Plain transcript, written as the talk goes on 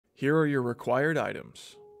Here are your required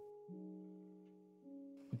items.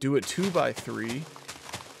 Do a 2x3.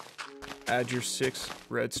 Add your 6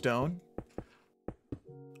 redstone.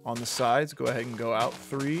 On the sides, go ahead and go out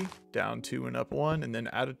 3, down 2 and up 1, and then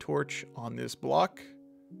add a torch on this block.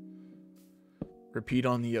 Repeat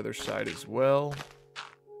on the other side as well.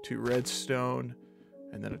 2 redstone,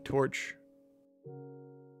 and then a torch.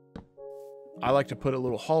 I like to put a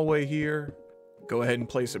little hallway here. Go ahead and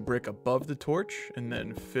place a brick above the torch, and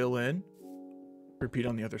then fill in. Repeat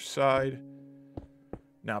on the other side.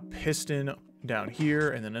 Now piston down here,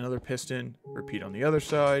 and then another piston. Repeat on the other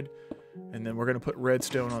side. And then we're going to put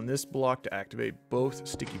redstone on this block to activate both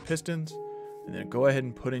sticky pistons. And then go ahead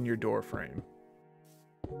and put in your door frame.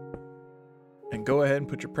 And go ahead and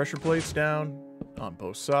put your pressure plates down on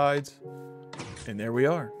both sides. And there we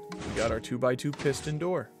are. We got our 2x2 piston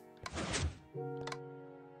door.